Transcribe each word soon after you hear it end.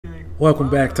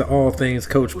Welcome back to All Things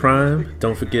Coach Prime.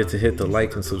 Don't forget to hit the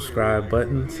like and subscribe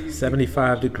buttons.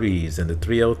 75 degrees in the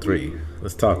 303.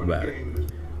 Let's talk about it.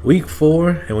 Week 4,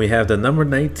 and we have the number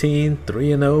 19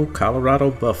 3-0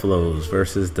 Colorado Buffaloes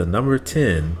versus the number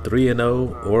 10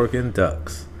 3-0 Oregon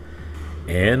Ducks.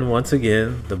 And once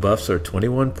again, the Buffs are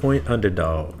 21-point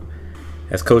underdog.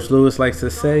 As Coach Lewis likes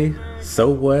to say, so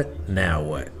what, now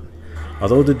what?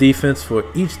 Although the defense for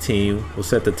each team will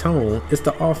set the tone, it's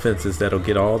the offenses that'll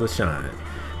get all the shine.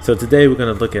 So today we're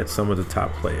going to look at some of the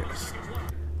top players.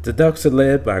 The Ducks are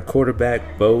led by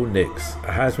quarterback Bo Nix,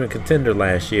 a Heisman contender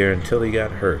last year until he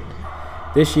got hurt.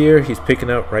 This year he's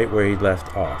picking up right where he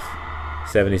left off.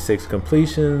 76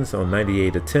 completions on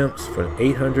 98 attempts for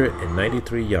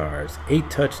 893 yards, 8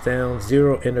 touchdowns,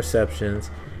 0 interceptions,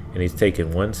 and he's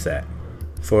taken 1 sack.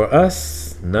 For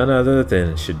us, none other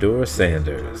than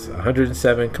Shedeursanders,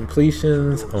 107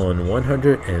 completions on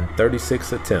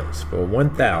 136 attempts for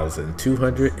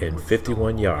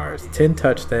 1,251 yards, 10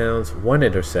 touchdowns, 1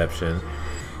 interception,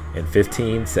 and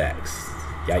 15 sacks.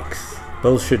 Yikes.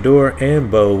 Both Shedeur and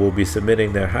Bo will be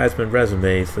submitting their Heisman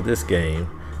resumes for this game,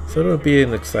 so it'll be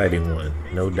an exciting one,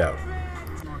 no doubt.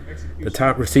 The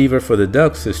top receiver for the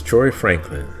Ducks is Troy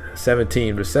Franklin.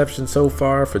 17 receptions so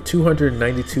far for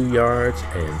 292 yards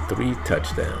and 3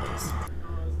 touchdowns.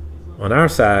 On our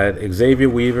side, Xavier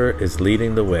Weaver is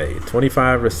leading the way.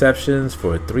 25 receptions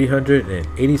for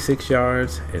 386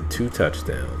 yards and 2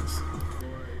 touchdowns.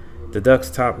 The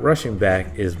Ducks' top rushing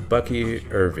back is Bucky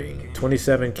Irving.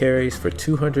 27 carries for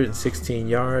 216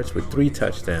 yards with 3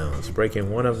 touchdowns, breaking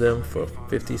one of them for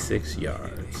 56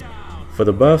 yards. For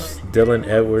the Buffs, Dylan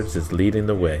Edwards is leading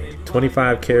the way.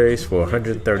 25 carries for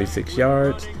 136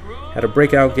 yards. Had a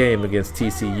breakout game against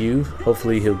TCU.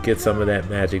 Hopefully he'll get some of that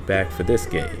magic back for this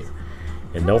game.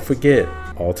 And don't forget,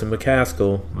 Alton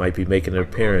McCaskill might be making an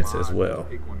appearance as well.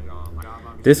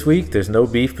 This week, there's no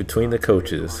beef between the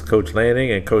coaches. Coach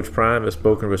Lanning and Coach Prime have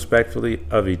spoken respectfully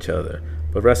of each other.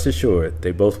 But rest assured,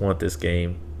 they both want this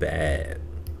game bad.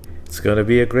 It's going to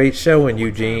be a great show in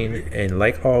Eugene, and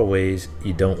like always,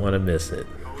 you don't want to miss it.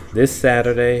 This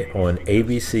Saturday on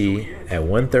ABC at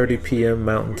 1:30 p.m.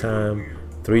 Mountain Time,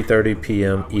 3:30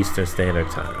 p.m. Eastern Standard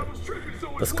Time.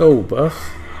 Let's go, Buffs!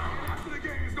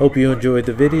 Hope you enjoyed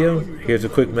the video. Here's a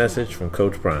quick message from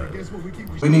Coach Prime.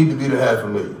 We need to be to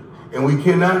 500,000, and we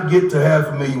cannot get to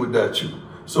 500,000 without you.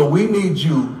 So we need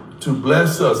you to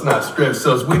bless us, not stress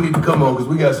us. We need to come on because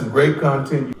we got some great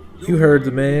content. You heard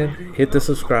the man. Hit the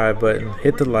subscribe button,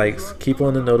 hit the likes, keep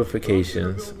on the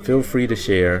notifications, feel free to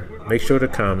share, make sure to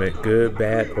comment, good,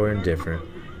 bad, or indifferent.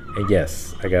 And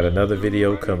yes, I got another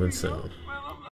video coming soon.